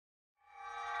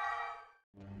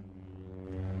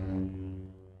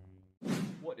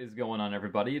is going on,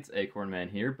 everybody? It's Acorn Man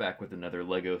here, back with another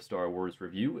LEGO Star Wars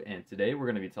review, and today we're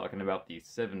going to be talking about the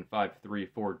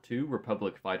 75342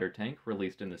 Republic Fighter Tank,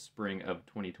 released in the spring of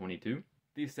 2022.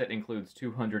 The set includes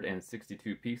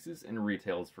 262 pieces and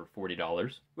retails for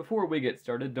 $40. Before we get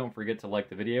started, don't forget to like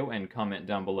the video and comment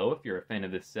down below if you're a fan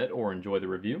of this set or enjoy the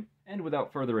review. And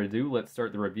without further ado, let's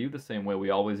start the review the same way we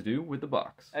always do, with the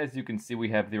box. As you can see, we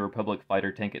have the Republic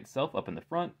Fighter Tank itself up in the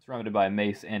front, surrounded by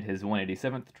Mace and his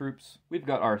 187th troops. We've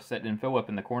got our set info up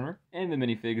in the corner, and the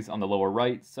minifigs on the lower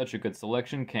right. Such a good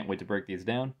selection, can't wait to break these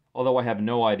down. Although I have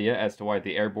no idea as to why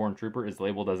the Airborne Trooper is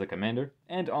labeled as a commander.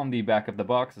 And on the back of the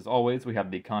box, as always, we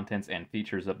have the contents and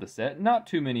features of the set. Not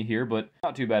too many here, but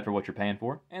not too bad for what you're paying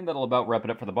for. And that'll about wrap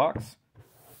it up for the box.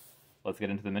 Let's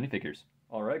get into the minifigures.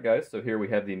 Alright guys, so here we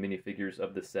have the minifigures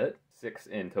of the set, 6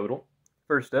 in total.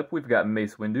 First up, we've got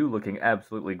Mace Windu looking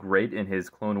absolutely great in his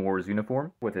Clone Wars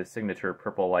uniform, with his signature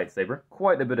purple lightsaber.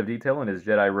 Quite a bit of detail in his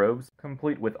Jedi robes,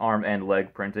 complete with arm and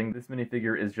leg printing. This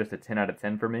minifigure is just a 10 out of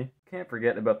 10 for me. Can't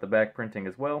forget about the back printing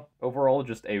as well. Overall,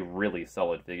 just a really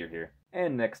solid figure here.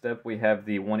 And next up, we have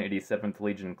the 187th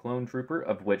Legion Clone Trooper,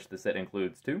 of which the set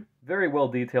includes 2. Very well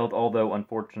detailed, although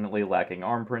unfortunately lacking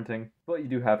arm printing, but you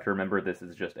do have to remember this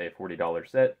is just a $40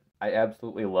 set. I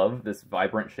absolutely love this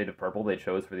vibrant shade of purple they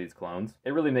chose for these clones.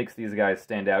 It really makes these guys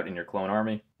stand out in your clone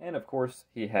army. And of course,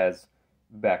 he has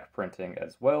back printing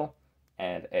as well,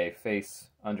 and a face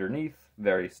underneath.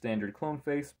 Very standard clone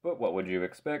face, but what would you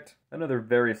expect? Another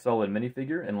very solid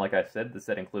minifigure, and like I said, the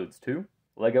set includes 2.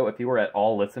 LEGO, if you were at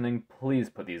all listening,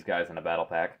 please put these guys in a battle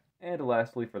pack. And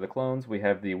lastly, for the clones, we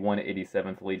have the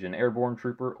 187th Legion Airborne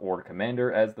Trooper, or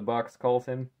Commander as the box calls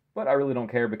him. But I really don't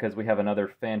care because we have another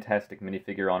fantastic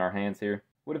minifigure on our hands here.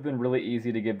 Would have been really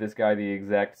easy to give this guy the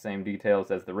exact same details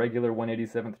as the regular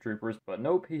 187th Troopers, but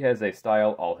nope, he has a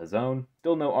style all his own.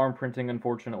 Still no arm printing,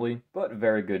 unfortunately, but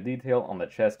very good detail on the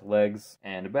chest, legs,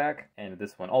 and back. And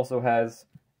this one also has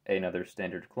another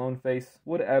standard clone face.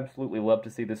 Would absolutely love to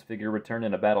see this figure return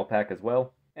in a battle pack as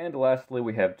well. And lastly,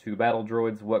 we have 2 battle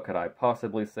droids. What could I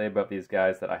possibly say about these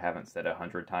guys that I haven't said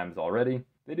 100 times already?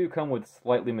 They do come with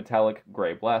slightly metallic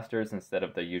gray blasters instead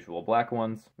of the usual black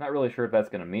ones. Not really sure if that's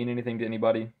going to mean anything to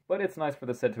anybody, but it's nice for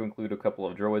the set to include a couple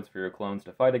of droids for your clones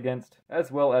to fight against,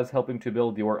 as well as helping to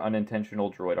build your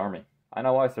unintentional droid army. I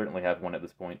know I certainly have one at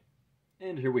this point.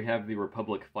 And here we have the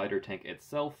Republic Fighter Tank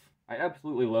itself. I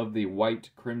absolutely love the white,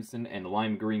 crimson, and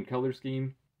lime green color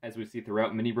scheme, as we see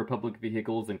throughout many Republic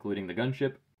vehicles, including the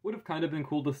gunship. Would have kind of been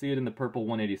cool to see it in the purple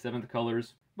 187th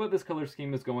colors, but this color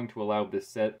scheme is going to allow this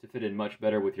set to fit in much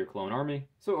better with your clone army,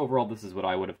 so overall this is what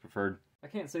I would have preferred. I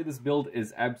can't say this build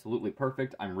is absolutely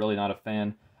perfect. I'm really not a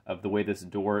fan of the way this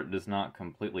door does not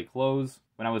completely close.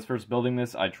 When I was first building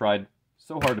this, I tried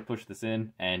so hard to push this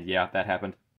in, and yeah, that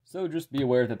happened. So just be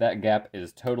aware that that gap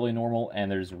is totally normal,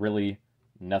 and there's really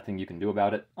nothing you can do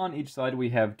about it. On each side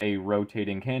we have a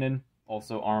rotating cannon,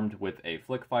 also armed with a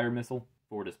flick fire missile.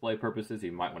 For display purposes,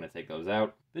 you might want to take those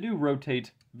out. They do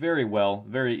rotate very well,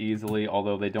 very easily,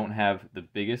 although they don't have the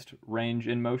biggest range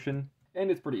in motion,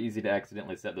 and it's pretty easy to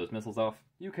accidentally set those missiles off.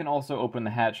 You can also open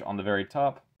the hatch on the very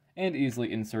top, and easily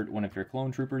insert one of your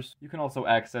clone troopers. You can also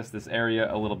access this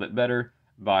area a little bit better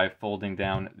by folding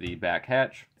down the back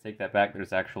hatch. Take that back,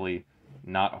 there's actually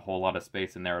not a whole lot of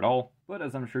space in there at all, but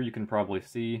as I'm sure you can probably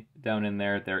see, down in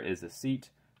there, there is a seat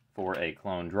for a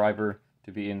clone driver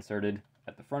to be inserted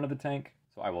at the front of the tank.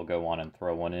 So I will go on and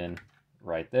throw one in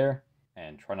right there,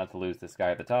 and try not to lose this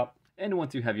guy at the top. And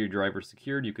once you have your driver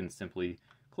secured, you can simply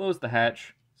close the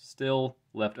hatch, still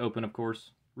left open of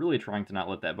course, really trying to not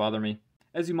let that bother me.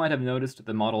 As you might have noticed,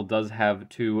 the model does have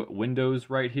 2 windows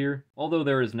right here, although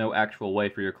there is no actual way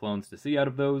for your clones to see out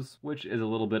of those, which is a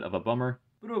little bit of a bummer.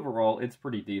 But overall, it's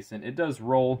pretty decent. It does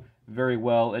roll very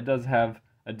well, it does have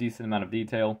a decent amount of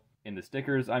detail. In the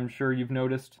stickers, I'm sure you've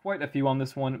noticed quite a few on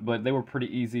this one, but they were pretty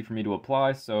easy for me to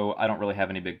apply, so I don't really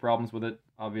have any big problems with it.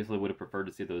 Obviously would have preferred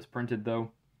to see those printed though.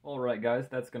 Alright guys,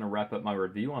 that's going to wrap up my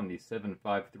review on the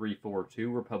 75342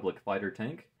 Republic Fighter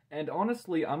Tank. And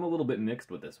honestly, I'm a little bit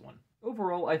mixed with this one.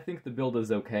 Overall, I think the build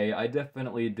is okay. I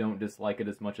definitely don't dislike it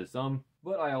as much as some,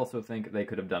 but I also think they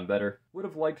could have done better. Would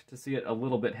have liked to see it a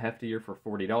little bit heftier for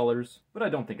 $40, but I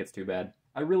don't think it's too bad.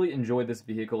 I really enjoy this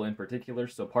vehicle in particular,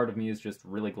 so part of me is just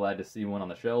really glad to see one on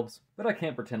the shelves, but I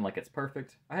can't pretend like it's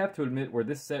perfect. I have to admit, where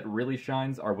this set really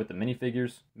shines are with the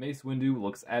minifigures. Mace Windu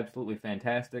looks absolutely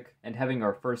fantastic, and having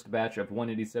our first batch of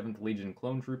 187th Legion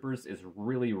Clone Troopers is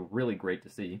really, really great to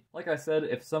see. Like I said,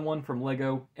 if someone from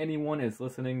LEGO, anyone is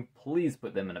listening, please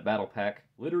put them in a battle pack.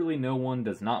 Literally no one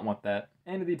does not want that.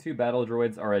 And the 2 battle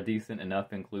droids are a decent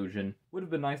enough inclusion. Would have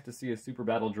been nice to see a super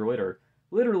battle droid or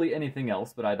literally anything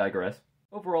else, but I digress.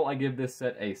 Overall, I give this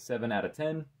set a 7 out of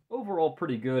 10. Overall,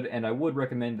 pretty good, and I would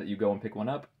recommend that you go and pick one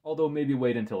up, although maybe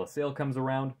wait until a sale comes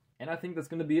around. And I think that's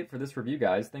going to be it for this review,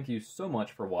 guys. Thank you so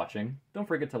much for watching. Don't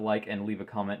forget to like and leave a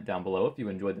comment down below if you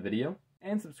enjoyed the video,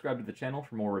 and subscribe to the channel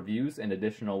for more reviews and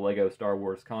additional LEGO Star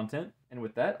Wars content. And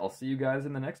with that, I'll see you guys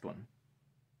in the next one.